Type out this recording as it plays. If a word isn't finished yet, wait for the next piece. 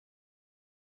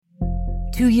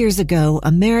2 years ago,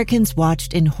 Americans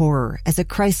watched in horror as a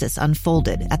crisis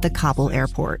unfolded at the Kabul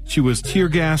airport. She was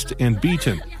tear-gassed and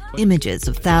beaten. Images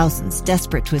of thousands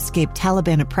desperate to escape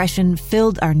Taliban oppression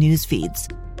filled our news feeds.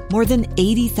 More than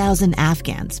 80,000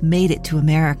 Afghans made it to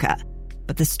America.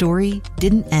 But the story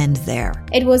didn't end there.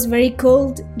 It was very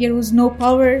cold. There was no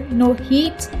power, no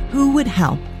heat. Who would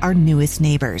help our newest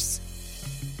neighbors?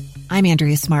 I'm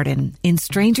Andrea Smartin. In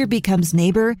Stranger Becomes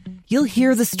Neighbor, you'll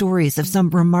hear the stories of some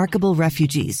remarkable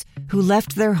refugees who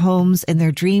left their homes and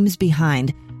their dreams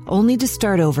behind, only to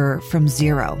start over from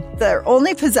zero. Their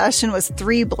only possession was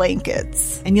 3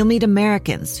 blankets. And you'll meet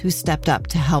Americans who stepped up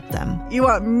to help them. You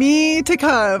want me to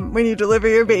come when you deliver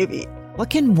your baby. What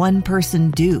can one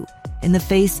person do in the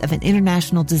face of an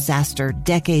international disaster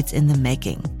decades in the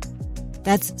making?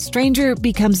 That's Stranger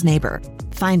Becomes Neighbor.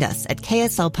 Find us at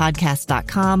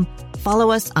kslpodcast.com.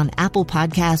 Follow us on Apple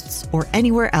Podcasts or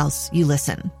anywhere else you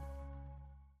listen.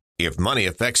 If money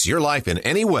affects your life in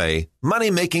any way, Money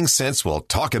Making Sense will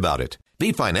talk about it.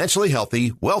 Be financially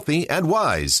healthy, wealthy, and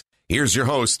wise. Here's your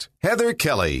host, Heather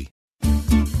Kelly.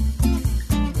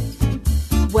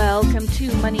 Welcome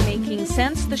to Money Making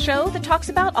Sense, the show that talks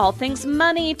about all things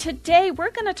money. Today,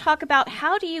 we're going to talk about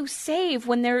how do you save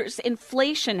when there's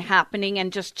inflation happening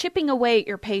and just chipping away at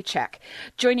your paycheck.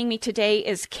 Joining me today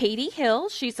is Katie Hill.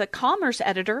 She's a commerce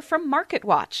editor from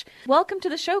MarketWatch. Welcome to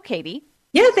the show, Katie.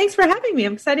 Yeah, thanks for having me.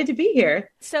 I'm excited to be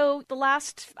here. So the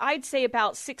last, I'd say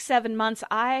about 6-7 months,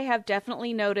 I have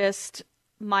definitely noticed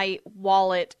my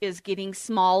wallet is getting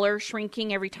smaller,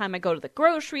 shrinking every time I go to the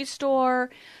grocery store,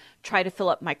 try to fill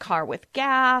up my car with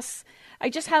gas. I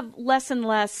just have less and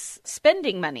less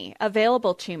spending money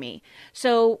available to me.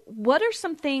 So what are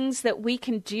some things that we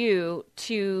can do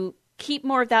to keep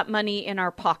more of that money in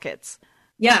our pockets?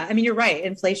 Yeah, I mean, you're right.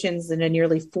 Inflation's in a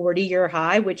nearly 40-year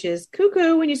high, which is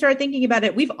cuckoo when you start thinking about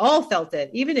it. We've all felt it.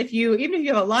 Even if you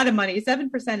have a lot of money,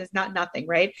 7% is not nothing,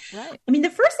 right? Right. I mean, the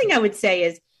first thing I would say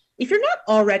is, if you're not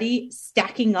already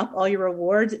stacking up all your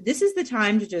rewards, this is the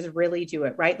time to just really do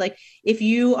it, right? Like if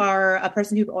you are a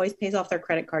person who always pays off their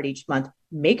credit card each month,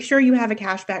 make sure you have a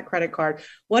cashback credit card.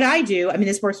 What I do, I mean,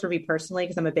 this works for me personally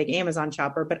because I'm a big Amazon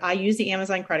shopper, but I use the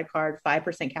Amazon credit card,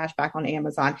 5% cashback on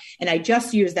Amazon. And I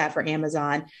just use that for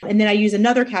Amazon. And then I use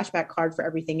another cashback card for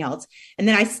everything else. And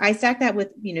then I stack that with,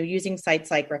 using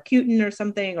sites like Rakuten or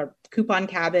something, or Coupon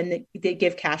Cabin that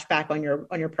give cash back on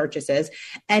your purchases.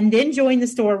 And then join the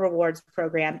store rewards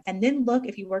program. And then look,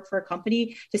 if you work for a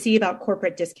company, to see about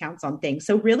corporate discounts on things.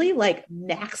 So really like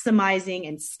maximizing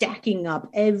and stacking up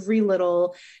every little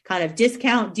kind of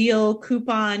discount, deal,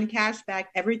 coupon, cashback,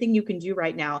 everything you can do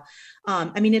right now.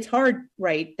 I mean, it's hard,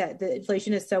 right? That the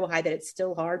inflation is so high that it's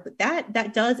still hard, but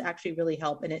that does actually really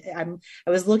help. And I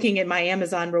was looking at my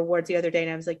Amazon rewards the other day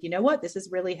and I was like, you know what? This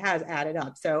really has added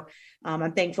up. So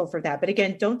I'm thankful for that. But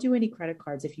again, don't do any credit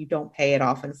cards if you don't pay it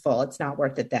off in full. It's not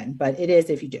worth it then, but it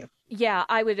is if you do. Yeah,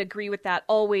 I would agree with that.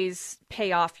 Always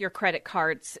pay off your credit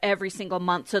cards every single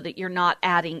month so that you're not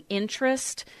adding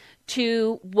interest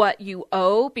to what you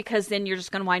owe, because then you're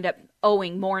just going to wind up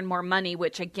owing more and more money,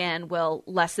 which again will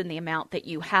lessen the amount that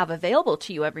you have available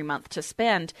to you every month to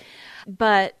spend.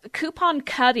 But coupon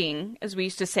cutting, as we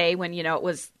used to say when,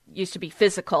 it used to be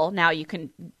physical. Now you can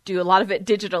do a lot of it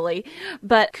digitally.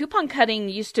 But coupon cutting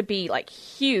used to be like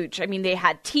huge. I mean, they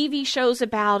had TV shows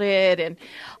about it.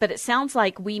 But it sounds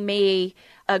like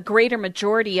a greater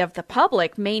majority of the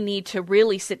public may need to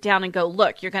really sit down and go,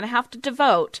 look, you're going to have to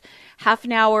devote half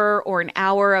an hour or an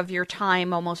hour of your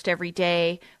time almost every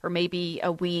day, or maybe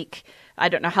a week. I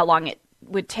don't know how long it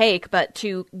would take, but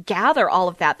to gather all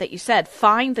of that you said,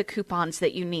 find the coupons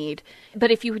that you need.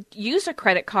 But if you use a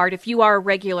credit card, if you are a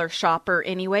regular shopper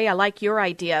anyway, I like your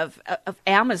idea of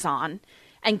Amazon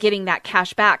and getting that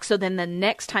cash back. So then the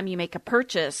next time you make a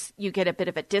purchase, you get a bit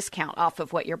of a discount off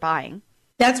of what you're buying.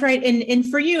 That's right. And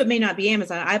for you, it may not be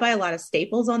Amazon. I buy a lot of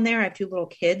staples on there. I have 2 little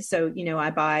kids. So, I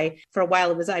buy, for a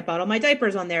while I bought all my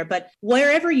diapers on there, but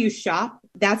wherever you shop,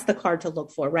 that's the card to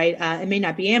look for, right? It may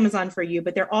not be Amazon for you,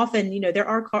 but they're often, there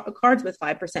are cards with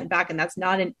 5% back, and that's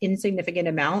not an insignificant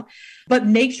amount, but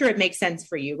make sure it makes sense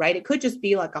for you, right? It could just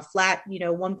be like a flat,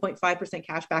 1.5%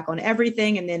 cash back on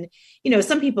everything. And then,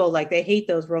 some people they hate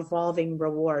those revolving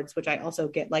rewards, which I also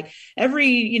get. Like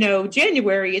every,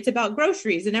 January, it's about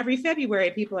groceries, and every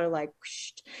February, people are like,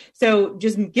 whoosh. So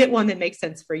just get one that makes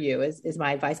sense for you is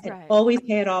my advice. And always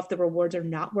pay it off. The rewards are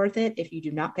not worth it if you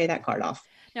do not pay that card off.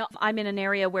 Now, I'm in an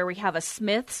area where we have a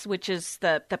Smith's, which is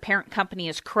the parent company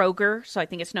is Kroger. So I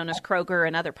think it's known as Kroger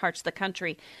in other parts of the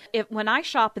country. When I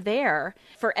shop there,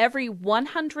 for every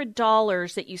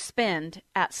 $100 that you spend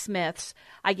at Smith's,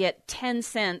 I get 10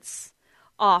 cents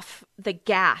off the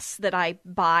gas that I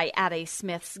buy at a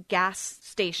Smith's gas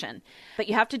station. But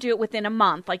you have to do it within a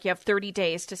month. Like you have 30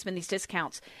 days to spend these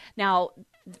discounts. Now,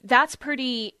 that's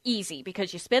pretty easy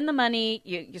because you spend the money,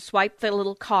 you swipe the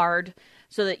little card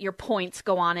so that your points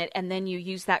go on it, and then you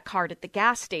use that card at the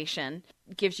gas station,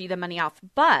 gives you the money off.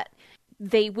 But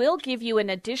they will give you an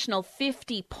additional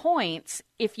 50 points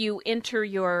if you enter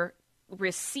your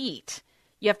receipt.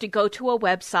 You have to go to a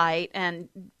website and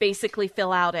basically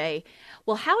fill out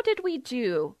well, how did we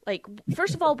do? Like,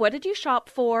 first of all, what did you shop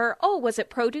for? Oh, was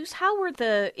it produce? How were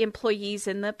the employees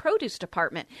in the produce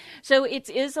department? So it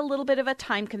is a little bit of a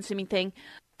time-consuming thing,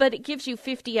 but it gives you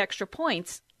 50 extra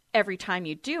points every time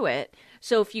you do it.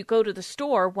 So if you go to the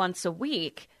store once a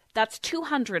week, that's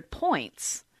 200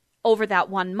 points over that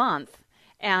 1 month,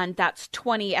 and that's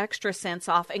 20 extra cents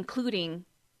off, including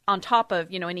on top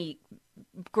of, any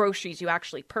groceries you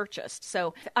actually purchased.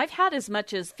 So I've had as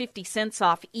much as 50 cents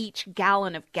off each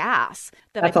gallon of gas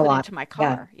that I put into my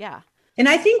car. Yeah. And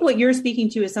I think what you're speaking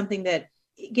to is something that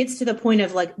gets to the point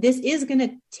of like, this is going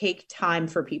to take time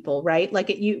for people, right? Like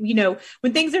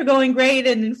when things are going great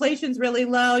and inflation's really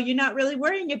low, you're not really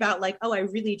worrying about like, oh, I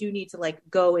really do need to like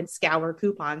go and scour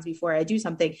coupons before I do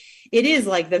something. It is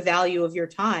like the value of your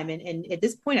time. And at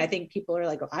this point, I think people are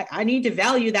like, I need to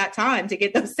value that time to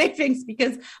get those savings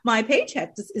because my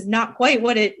paycheck is not quite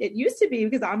what it used to be,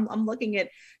 because I'm looking at,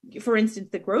 for instance,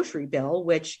 the grocery bill,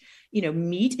 which,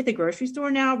 meat at the grocery store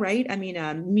now, right? I mean,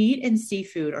 meat and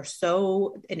seafood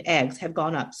and eggs have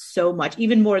gone up so much,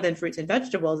 even more than fruits and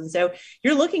vegetables. And so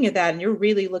you're looking at that and you're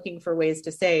really looking for ways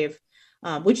to save,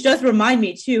 which does remind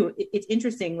me too, it's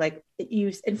interesting, like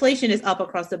inflation is up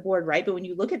across the board, right? But when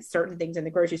you look at certain things in the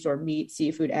grocery store, meat,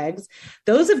 seafood, eggs,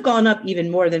 those have gone up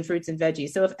even more than fruits and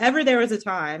veggies. So if ever there was a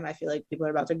time, I feel like people are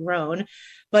about to groan,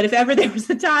 but if ever there was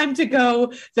a time to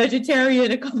go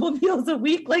vegetarian a couple of meals a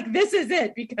week, like this is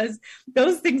it, because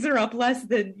those things are up less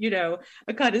than,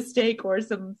 a cut of steak or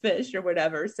some fish or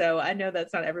whatever. So I know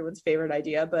that's not everyone's favorite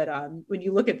idea, but when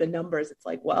you look at the numbers, it's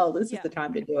like, well, this is the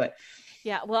time to do it.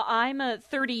 Yeah, well, I'm a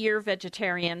 30-year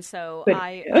vegetarian, so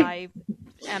I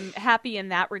am happy in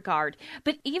that regard.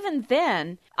 But even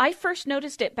then, I first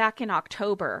noticed it back in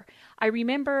October. I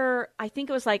remember, I think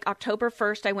it was like October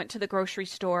 1st, I went to the grocery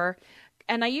store,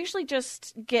 and I usually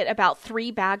just get about 3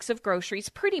 bags of groceries,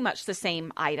 pretty much the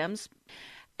same items.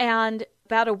 And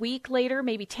about a week later,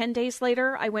 maybe 10 days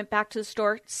later, I went back to the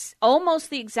store, almost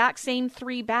the exact same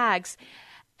 3 bags,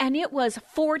 and it was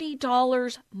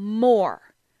 $40 more.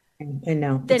 I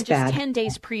know. Than just bad. 10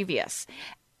 days previous.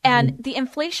 And the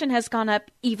inflation has gone up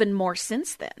even more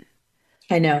since then.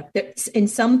 I know. And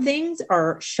some things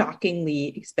are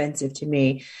shockingly expensive to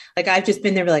me. Like I've just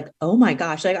been there like, oh my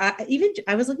gosh. Like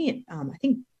I was looking at, I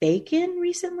think bacon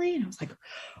recently, and I was like,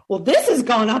 well, this has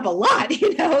gone up a lot,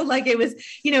 like it was,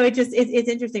 it's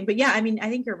interesting. But yeah, I mean, I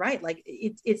think you're right. Like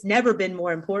it's never been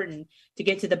more important to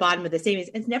get to the bottom of the savings.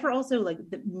 It's never also like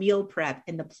the meal prep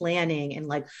and the planning and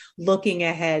like looking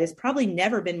ahead has probably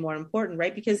never been more important,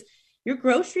 right? Because your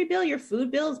grocery bill, your food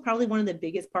bill is probably one of the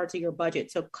biggest parts of your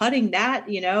budget. So cutting that,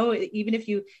 even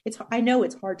if I know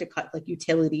it's hard to cut like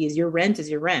utilities, your rent is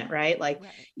your rent, right? Like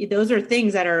those are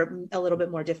things that are a little bit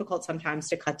more difficult sometimes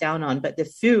to cut down on, but the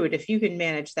food, if you can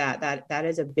manage that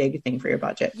is a big thing for your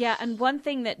budget. Yeah. And one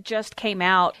thing that just came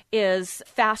out is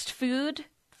fast food.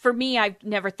 For me, I've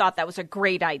never thought that was a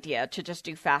great idea to just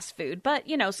do fast food. But,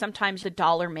 sometimes the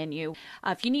dollar menu,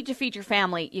 if you need to feed your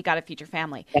family, you got to feed your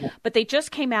family. Yeah. But they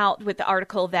just came out with the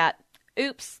article that,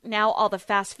 oops, now all the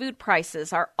fast food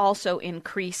prices are also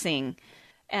increasing.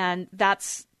 And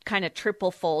that's kind of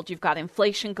triple fold. You've got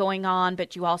inflation going on,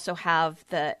 but you also have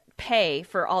the pay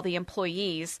for all the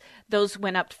employees. Those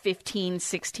went up to $15,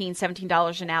 $16,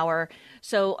 $17 an hour.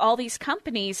 So all these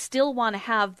companies still want to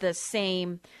have the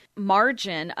same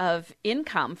margin of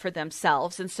income for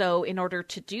themselves. And so in order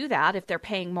to do that, if they're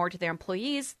paying more to their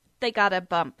employees, they got to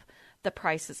bump the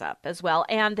prices up as well.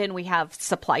 And then we have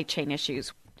supply chain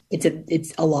issues.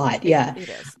 It's a lot. Yeah. It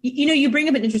is. You bring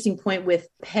up an interesting point with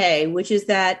pay, which is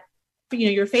that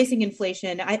you're facing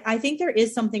inflation. I think there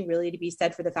is something really to be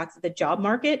said for the fact that the job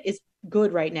market is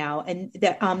good right now. And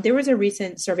that there was a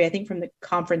recent survey, I think from the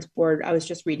Conference Board I was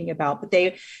just reading about, but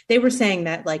they were saying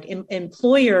that like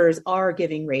employers are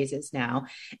giving raises now,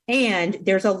 and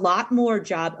there's a lot more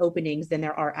job openings than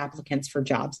there are applicants for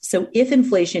jobs. So if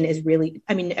inflation is really,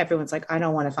 everyone's like, I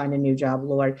don't want to find a new job,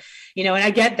 Lord, and I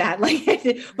get that,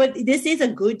 but this is a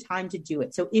good time to do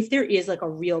it. So if there is like a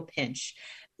real pinch,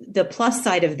 the plus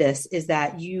side of this is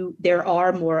that there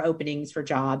are more openings for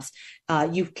jobs.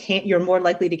 You're more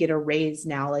likely to get a raise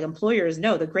now. Like employers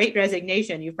know the Great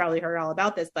Resignation. You've probably heard all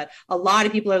about this, but a lot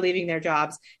of people are leaving their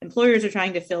jobs. Employers are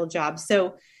trying to fill jobs.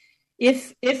 So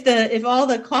if all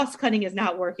the cost cutting is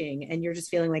not working and you're just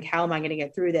feeling like, how am I going to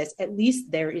get through this? At least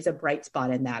there is a bright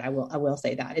spot in that. I will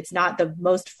say that it's not the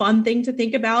most fun thing to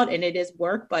think about, and it is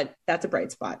work, but that's a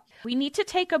bright spot. We need to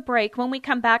take a break. When we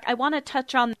come back, I want to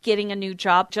touch on getting a new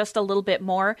job just a little bit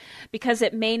more, because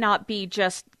it may not be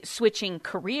just switching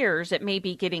careers. It may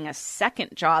be getting a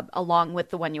second job along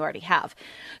with the one you already have.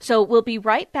 So we'll be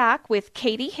right back with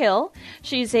Katie Hill.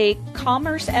 She's a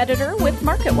commerce editor with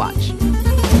MarketWatch.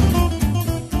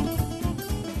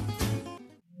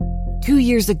 2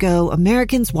 years ago,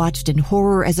 Americans watched in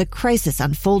horror as a crisis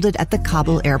unfolded at the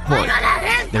Kabul airport.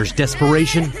 There's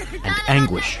desperation and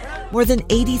anguish. More than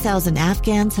 80,000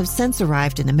 Afghans have since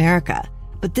arrived in America,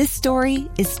 but this story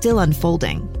is still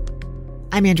unfolding.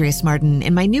 I'm Andrea Smartin.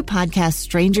 In my new podcast,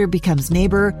 Stranger Becomes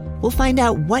Neighbor, we'll find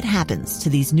out what happens to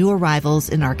these new arrivals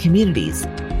in our communities.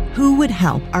 Who would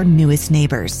help our newest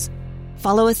neighbors?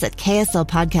 Follow us at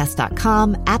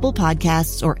kslpodcast.com, Apple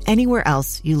Podcasts, or anywhere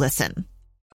else you listen.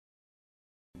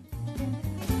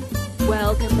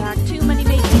 Welcome back to Money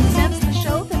Making Sense, the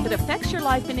show that affects your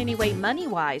life in any way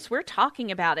money-wise. We're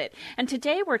talking about it. And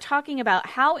today we're talking about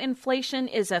how inflation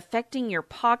is affecting your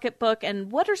pocketbook and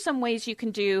what are some ways you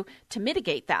can do to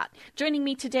mitigate that. Joining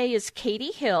me today is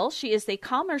Katie Hill. She is the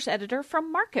commerce editor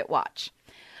from MarketWatch.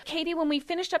 Katie, when we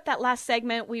finished up that last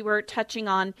segment, we were touching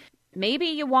on maybe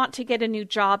you want to get a new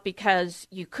job because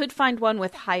you could find one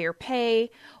with higher pay,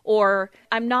 or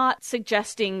I'm not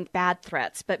suggesting bad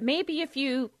threats, but maybe if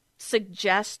you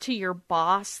suggest to your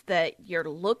boss that you're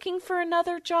looking for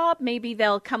another job, maybe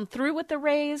they'll come through with the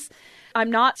raise. I'm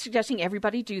not suggesting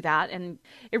everybody do that, and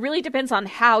it really depends on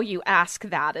how you ask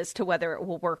that as to whether it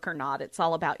will work or not. It's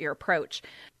all about your approach.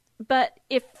 But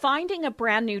if finding a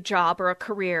brand new job or a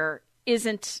career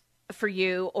isn't for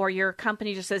you, or your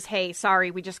company just says, hey, sorry,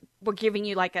 we're giving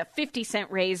you like a 50-cent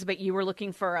raise, but you were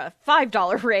looking for a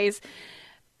 $5 raise,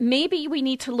 maybe we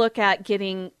need to look at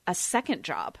getting a second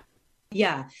job.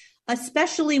 Yeah.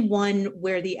 Especially one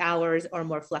where the hours are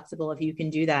more flexible if you can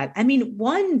do that. I mean,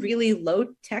 one really low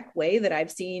tech way that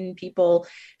I've seen people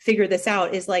figure this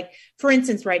out is like, for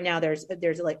instance, right now there's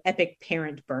like epic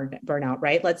parent burnout,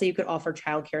 right? Let's say you could offer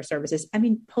childcare services. I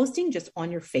mean, posting just on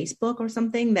your Facebook or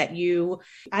something that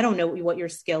I don't know what your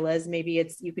skill is. Maybe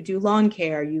you could do lawn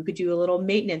care, you could do a little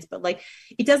maintenance, but like,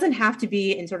 it doesn't have to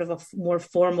be in sort of a more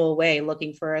formal way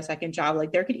looking for a second job.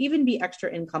 Like there could even be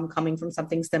extra income coming from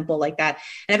something simple like that.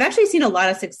 And I've actually seen a lot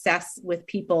of success with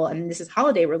people, and this is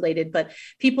holiday related, but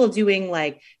people doing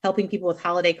like helping people with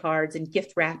holiday cards and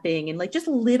gift wrapping and like just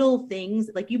little things.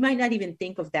 Like you might not even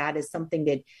think of that as something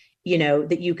that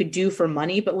that you could do for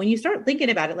money. But when you start thinking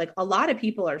about it, like a lot of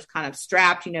people are kind of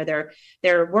strapped,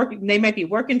 they're working, they might be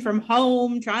working from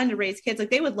home, trying to raise kids. Like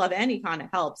they would love any kind of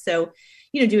help. So,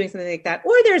 doing something like that.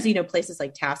 Or there's, places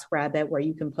like TaskRabbit where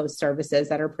you can post services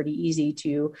that are pretty easy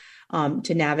to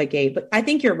navigate. But I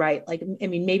think you're right. Like, I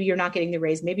mean, maybe you're not getting the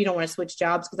raise. Maybe you don't want to switch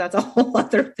jobs because that's a whole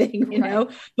other thing, right.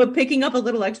 But picking up a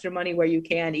little extra money where you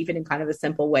can, even in kind of a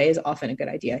simple way, is often a good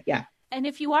idea. Yeah. And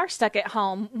if you are stuck at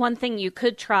home, one thing you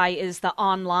could try is the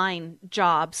online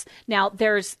jobs. Now,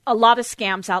 there's a lot of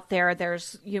scams out there.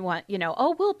 There's,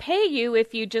 we'll pay you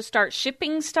if you just start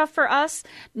shipping stuff for us.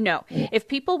 No. If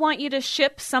people want you to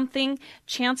ship something,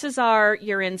 chances are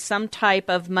you're in some type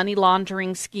of money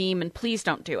laundering scheme, and please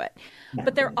don't do it.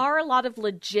 But there are a lot of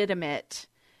legitimate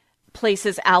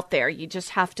places out there. You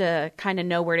just have to kind of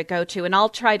know where to go to. And I'll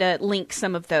try to link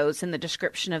some of those in the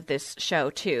description of this show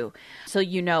too. So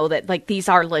you know that like these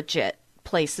are legit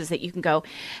places that you can go.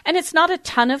 And it's not a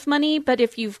ton of money, but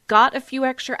if you've got a few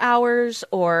extra hours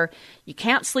or you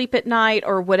can't sleep at night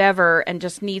or whatever and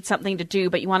just need something to do,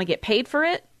 but you want to get paid for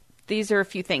it, these are a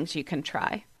few things you can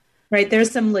try. Right.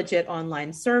 There's some legit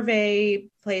online survey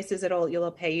places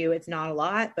you'll pay you. It's not a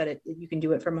lot, but you can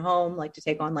do it from home, like to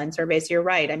take online surveys. So you're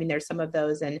right. I mean, there's some of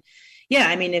those. And yeah,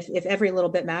 I mean, if every little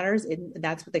bit matters,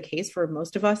 that's the case for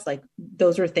most of us, like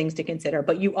those are things to consider.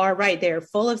 But you are right. They're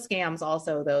full of scams.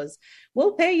 Also, those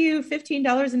we'll pay you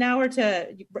 $15 an hour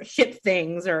to ship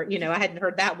things, or, I hadn't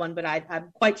heard that one, but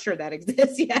I'm quite sure that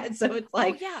exists yet. So it's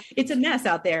like, It's a mess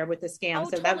out there with the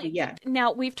scams. So that would be, yeah.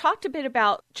 Now we've talked a bit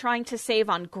about trying to save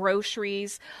on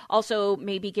groceries, also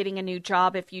maybe getting a new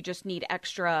job if you just need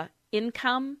extra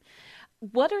income.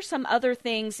 What are some other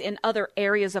things in other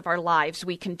areas of our lives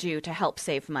we can do to help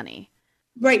save money?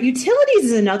 Right. Utilities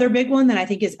is another big one that I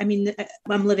think is, I mean,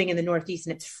 I'm living in the Northeast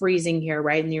and it's freezing here,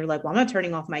 right? And you're like, well, I'm not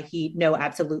turning off my heat. No,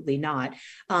 absolutely not.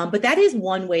 But that is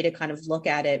one way to kind of look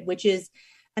at it, which is,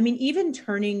 I mean, even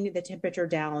turning the temperature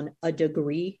down a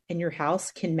degree in your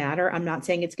house can matter. I'm not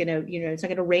saying it's going to, it's not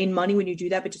going to rain money when you do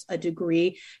that, but just a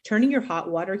degree. Turning your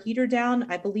hot water heater down,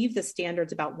 I believe the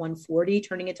standard's about 140,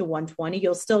 turning it to 120,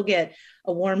 you'll still get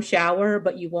a warm shower,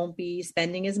 but you won't be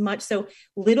spending as much. So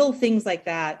little things like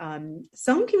that.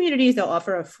 Some communities, they'll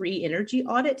offer a free energy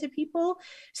audit to people.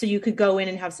 So you could go in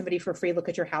and have somebody for free look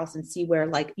at your house and see where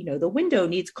the window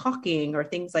needs caulking or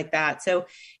things like that. So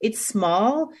it's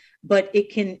small, but it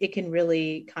can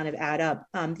really kind of add up.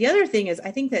 The other thing is,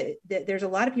 I think that there's a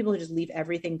lot of people who just leave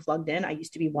everything plugged in. I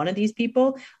used to be one of these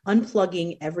people.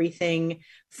 Unplugging everything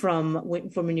from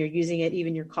when you're using it,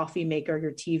 even your coffee maker,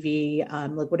 your TV,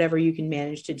 whatever you can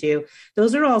manage to do.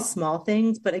 Those are all small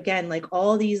things, but again,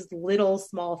 all these little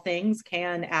small things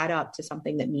can add up to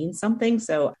something that means something.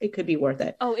 So it could be worth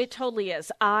it. Oh, it totally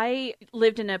is. I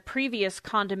lived in a previous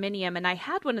condominium and I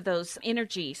had one of those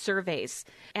energy surveys,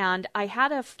 and I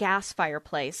had a gas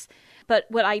fireplace. But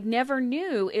what I never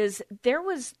knew is there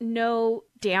was no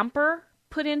damper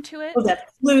put into it. Oh, that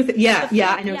flue. Yeah,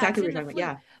 I know exactly what you're talking about.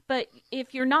 Yeah. But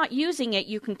if you're not using it,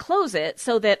 you can close it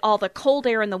so that all the cold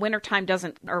air in the wintertime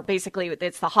doesn't, or basically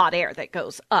it's the hot air that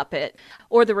goes up it,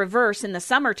 or the reverse, in the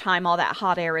summertime, all that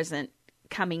hot air isn't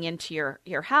coming into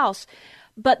your house.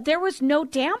 But there was no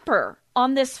damper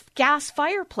on this gas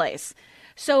fireplace.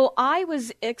 So I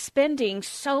was expending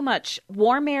so much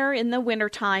warm air in the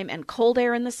wintertime and cold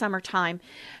air in the summertime.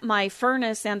 My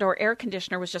furnace and or air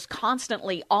conditioner was just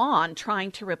constantly on,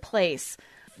 trying to replace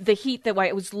the heat that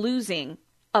I was losing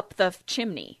up the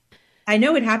chimney. I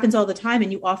know it happens all the time,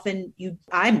 and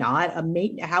I'm not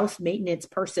a house maintenance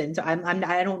person, so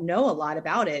I don't know a lot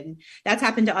about it, and that's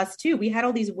happened to us too. We had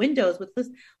all these windows with this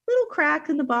little crack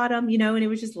in the bottom, and it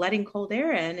was just letting cold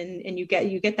air in, and you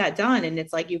get that done, and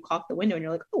it's like you caulk the window, and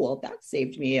you're like, oh well, that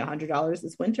saved me $100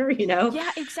 this winter,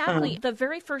 Yeah, exactly. The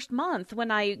very first month when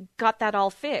I got that all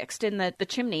fixed in the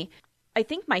chimney, I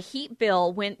think my heat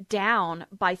bill went down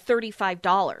by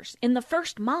 $35 in the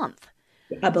first month.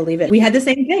 I believe it. We had the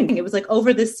same thing. It was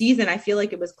over the season, I feel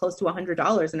like it was close to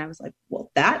 $100. And I was like, well,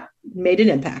 that made an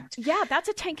impact. Yeah, that's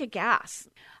a tank of gas.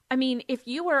 I mean, if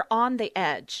you are on the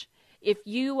edge, if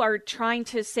you are trying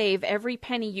to save every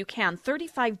penny you can,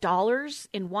 $35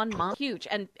 in 1 month, huge.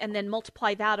 And then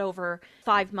multiply that over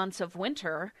 5 months of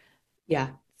winter. Yeah.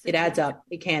 It adds up.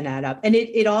 It can add up. And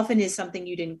it often is something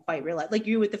you didn't quite realize, like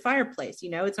you with the fireplace,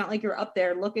 it's not like you're up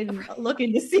there looking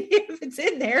to see if it's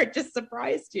in there. It just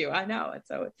surprised you. I know. And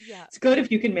so it's good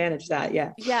if you can manage that.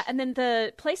 Yeah. Yeah. And then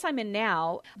the place I'm in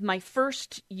now, my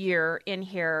first year in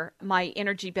here, my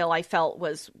energy bill I felt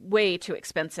was way too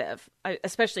expensive,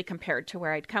 especially compared to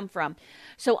where I'd come from.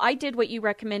 So I did what you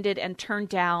recommended and turned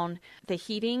down the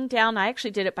heating down. I actually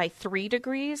did it by 3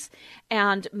 degrees,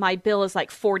 and my bill is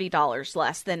like $40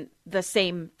 less than the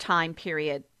same time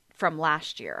period from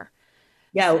last year.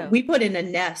 Yeah, so we put in a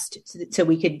Nest so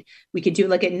we could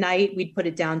do at night, we'd put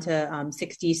it down to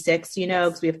 66,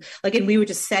 because we have and we would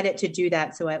just set it to do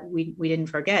that so we didn't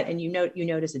forget. And you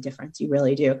notice a difference, you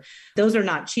really do. Those are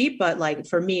not cheap, but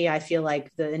for me, I feel like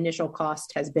the initial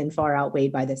cost has been far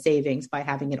outweighed by the savings by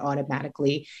having it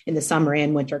automatically in the summer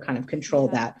and winter kind of control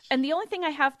that. And the only thing I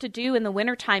have to do in the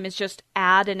wintertime is just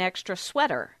add an extra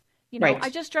sweater. Right. I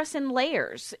just dress in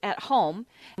layers at home.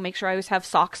 Make sure I always have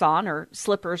socks on or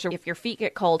slippers, or if your feet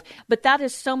get cold. But that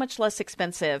is so much less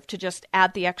expensive to just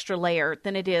add the extra layer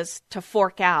than it is to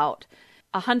fork out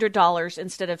 $100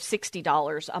 instead of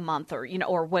 $60 a month,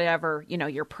 or whatever,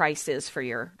 your price is for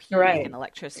your heating and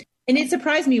electricity. And it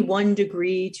surprised me 1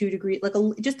 degree, 2 degrees,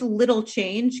 just a little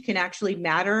change can actually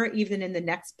matter even in the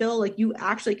next bill. You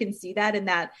actually can see that in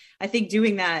that. I think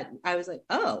doing that, I was like,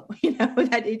 oh,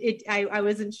 that I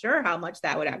wasn't sure how much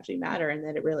that would actually matter, and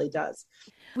that it really does.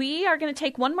 We are going to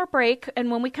take one more break, and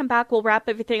when we come back, we'll wrap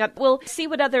everything up. We'll see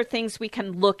what other things we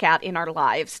can look at in our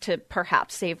lives to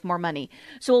perhaps save more money.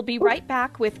 So we'll be right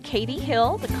back with Katie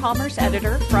Hill, the commerce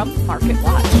editor from Market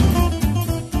Watch.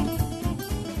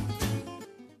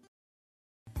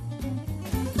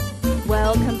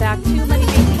 Welcome back to Money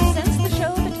Making Sense, the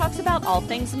show that talks about all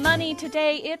things money.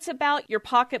 Today, it's about your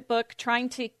pocketbook, trying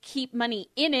to keep money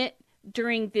in it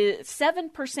during the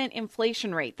 7%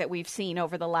 inflation rate that we've seen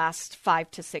over the last 5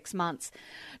 to 6 months.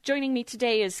 Joining me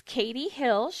today is Katie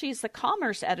Hill. She's the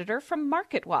commerce editor from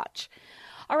Market Watch.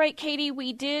 All right, Katie,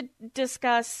 we did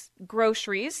discuss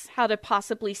groceries, how to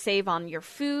possibly save on your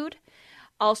food.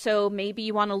 Also, maybe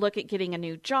you want to look at getting a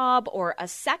new job or a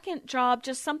second job,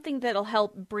 just something that'll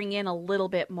help bring in a little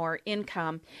bit more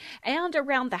income. And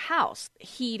around the house,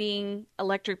 heating,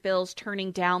 electric bills,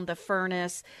 turning down the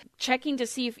furnace, checking to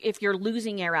see if you're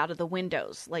losing air out of the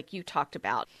windows, like you talked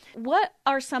about. What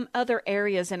are some other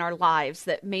areas in our lives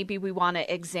that maybe we want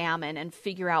to examine and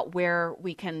figure out where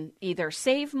we can either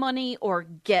save money or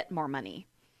get more money?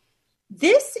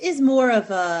 This is more of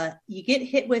you get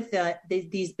hit with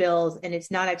these bills and it's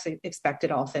not actually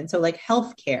expected often. So like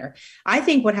healthcare, I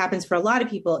think what happens for a lot of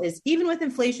people is even with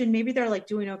inflation, maybe they're like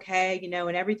doing okay,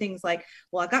 and everything's like,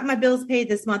 well, I got my bills paid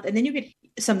this month. And then you get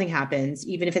something happens,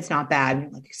 even if it's not bad. And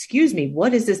you're like, excuse me,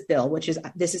 what is this bill?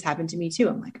 This has happened to me too.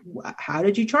 I'm like, how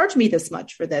did you charge me this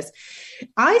much for this?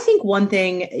 I think one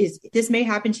thing is this may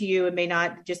happen to you. It may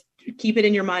not. Just keep it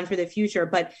in your mind for the future.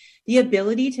 But the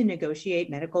ability to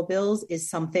negotiate medical bills is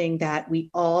something that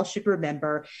we all should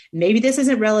remember. Maybe this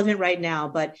isn't relevant right now,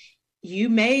 but you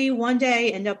may one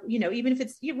day end up, even if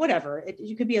it's whatever,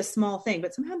 it could be a small thing,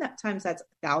 but somehow that's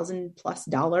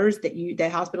 $1,000+ that the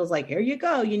hospital's like, here you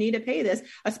go, you need to pay this.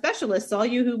 A specialist saw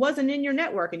you who wasn't in your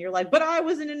network and you're like, but I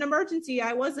was in an emergency.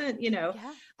 I wasn't, Yeah.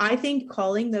 I think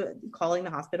calling the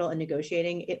hospital and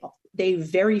negotiating it, they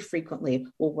very frequently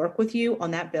will work with you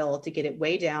on that bill to get it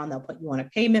way down. They'll put you on a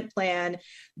payment plan.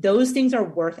 Those things are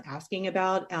worth asking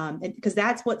about. And because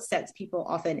that's what sets people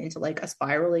often into like a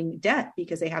spiraling debt,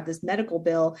 because they have this medical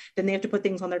bill, then they have to put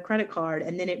things on their credit card.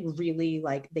 And then it really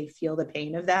like they feel the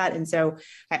pain of that. And so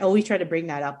I always try to bring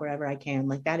that up wherever I can.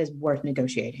 Like that is worth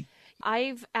negotiating.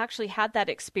 I've actually had that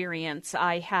experience.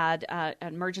 I had an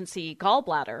emergency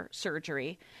gallbladder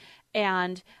surgery,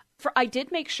 and I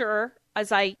did make sure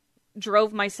as I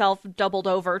drove myself doubled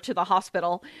over to the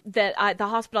hospital that the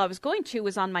hospital I was going to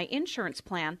was on my insurance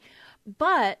plan.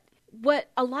 But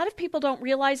what a lot of people don't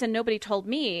realize, and nobody told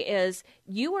me, is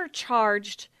you are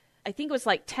charged, I think it was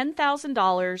like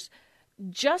 $10,000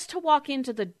 just to walk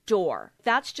into the door.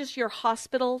 That's just your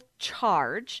hospital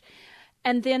charge.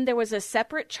 And then there was a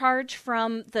separate charge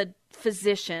from the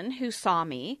physician who saw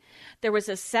me. There was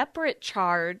a separate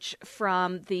charge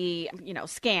from the,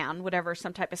 scan, whatever,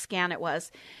 some type of scan it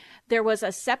was. There was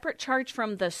a separate charge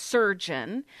from the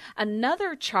surgeon,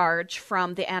 another charge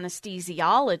from the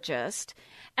anesthesiologist,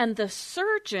 and the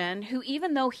surgeon who,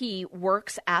 even though he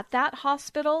works at that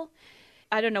hospital,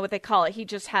 I don't know what they call it, he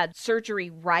just had surgery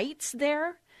rights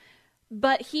there,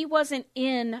 but he wasn't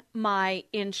in my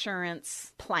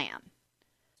insurance plan.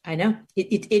 I know.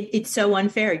 It's so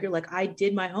unfair. You're like, I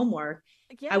did my homework.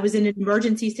 Yeah. I was in an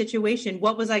emergency situation.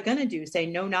 What was I going to do? Say,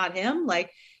 no, not him? Like,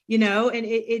 and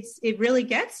it really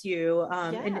gets you.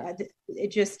 And it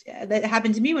just, that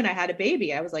happened to me when I had a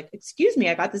baby. I was like, excuse me,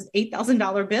 I got this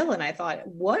 $8,000 bill. And I thought,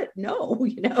 what? No,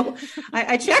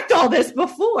 I checked all this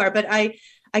before, but I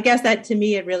guess that to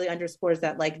me, it really underscores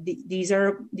that like these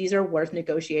are worth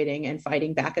negotiating and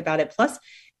fighting back about it. Plus,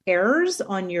 errors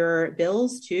on your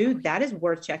bills too, that is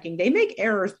worth checking. They make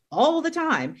errors all the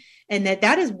time, and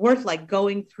that is worth like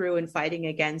going through and fighting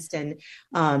against. And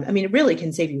it really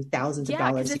can save you thousands of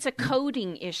dollars. Because it's a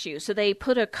coding issue. So they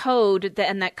put a code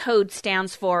and that code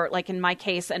stands for, like in my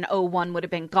case, an 01 would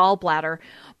have been gallbladder.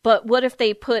 But what if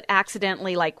they put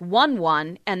accidentally like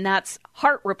 11 and that's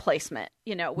heart replacement,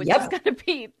 which is going to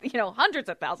be, hundreds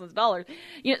of thousands of dollars.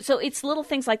 So it's little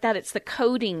things like that. It's the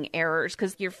coding errors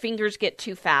because your fingers get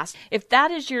too fast. If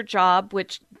that is your job,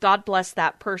 which God bless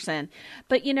that person,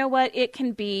 but you know what? It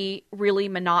can be really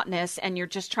monotonous and you're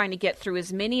just trying to get through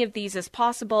as many of these as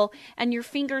possible. And your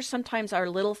fingers sometimes are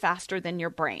a little faster than your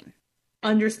brain.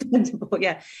 Understandable.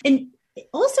 Yeah. And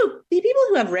also, the people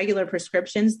who have regular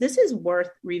prescriptions, this is worth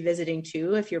revisiting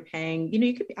too. If you're paying,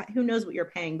 you could, who knows what you're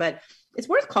paying, but it's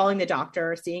worth calling the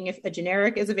doctor, seeing if a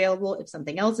generic is available, if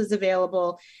something else is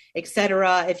available, et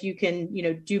cetera. If you can,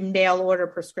 do mail order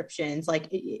prescriptions, like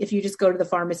if you just go to the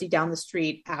pharmacy down the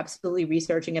street, absolutely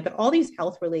researching it. But all these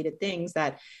health related things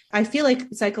that I feel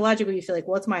like psychologically, you feel like,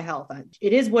 what's my health?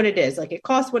 It is what it is. Like it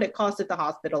costs what it costs at the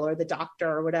hospital or the doctor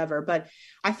or whatever. But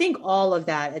I think all of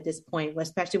that at this point,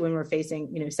 especially when we're facing,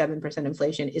 7%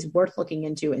 inflation, is worth looking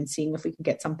into and seeing if we can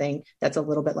get something that's a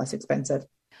little bit less expensive.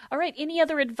 All right. Any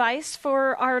other advice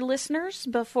for our listeners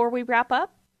before we wrap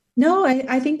up? No,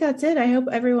 I think that's it. I hope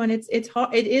everyone, it's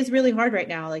hard. It is really hard right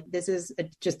now. Like this is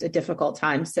just a difficult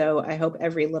time. So I hope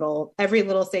every little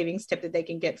savings tip that they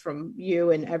can get from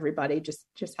you and everybody just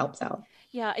helps out.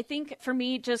 Yeah, I think for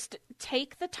me, just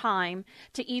take the time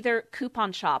to either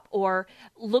coupon shop or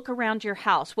look around your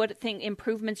house, what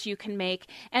improvements you can make.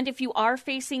 And if you are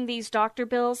facing these doctor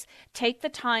bills, take the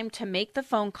time to make the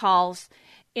phone calls,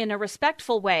 in a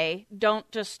respectful way. Don't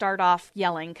just start off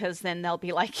yelling, because then they'll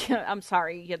be like, I'm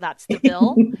sorry, yeah, that's the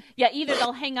bill. Yeah, either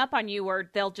they'll hang up on you, or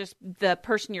the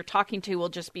person you're talking to will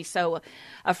just be so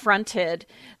affronted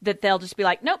that they'll just be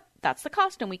like, nope, that's the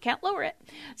cost and we can't lower it.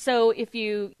 So if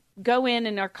you go in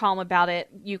and are calm about it,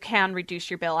 you can reduce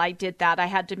your bill. I did that. I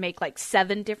had to make like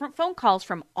 7 different phone calls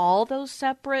from all those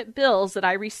separate bills that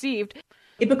I received.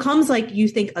 It becomes like you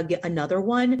think another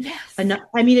one. Yes.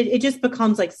 I mean, it just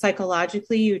becomes like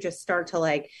psychologically, you just start to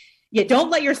like, yeah, don't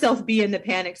let yourself be in the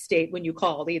panic state when you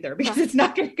call either, because it's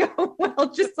not going to go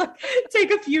well. Just like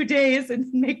take a few days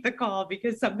and make the call,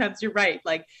 because sometimes you're right.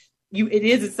 Like it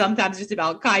is sometimes just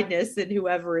about kindness and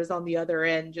whoever is on the other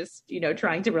end, just,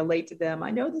 trying to relate to them.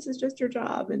 I know this is just your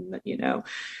job, and,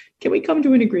 can we come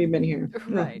to an agreement here?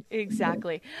 Right,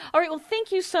 exactly. All right, well,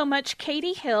 thank you so much,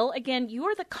 Katie Hill. Again, you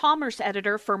are the commerce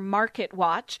editor for Market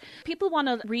Watch. People want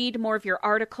to read more of your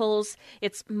articles.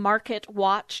 It's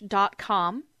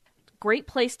marketwatch.com. Great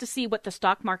place to see what the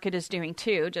stock market is doing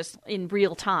too, just in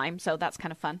real time. So that's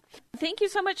kind of fun. Thank you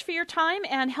so much for your time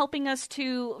and helping us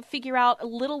to figure out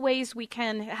little ways we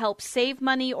can help save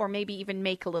money, or maybe even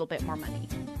make a little bit more money.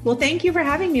 Well, thank you for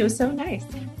having me. It was so nice.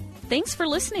 Thanks for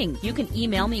listening. You can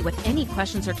email me with any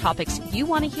questions or topics you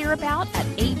want to hear about at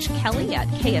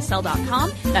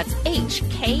hkelly@ksl.com. That's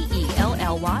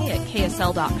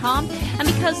HKELLY@ksl.com. And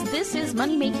because this is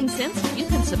Money Making Sense, you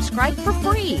can subscribe for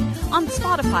free on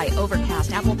Spotify,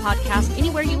 Overcast, Apple Podcasts,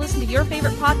 anywhere you listen to your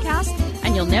favorite podcast,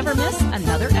 and you'll never miss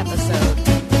another episode.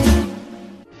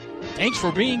 Thanks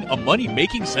for being a Money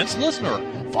Making Sense listener.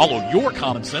 Follow your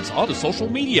common sense onto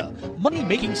social media. Money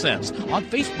Making Sense on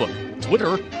Facebook,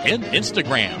 Twitter, and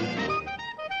Instagram.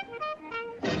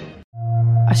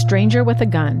 A stranger with a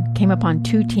gun came upon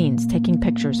 2 teens taking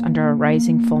pictures under a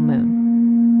rising full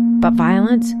moon. But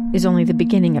violence is only the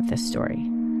beginning of this story.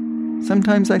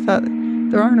 Sometimes I thought,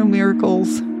 there are no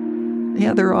miracles.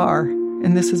 Yeah, there are.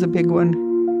 And this is a big one.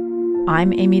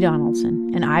 I'm Amy Donaldson,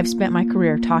 and I've spent my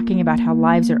career talking about how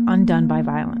lives are undone by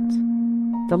violence.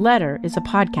 The Letter is a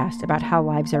podcast about how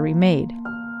lives are remade.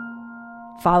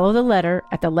 Follow The Letter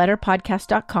at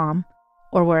theletterpodcast.com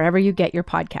or wherever you get your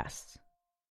podcasts.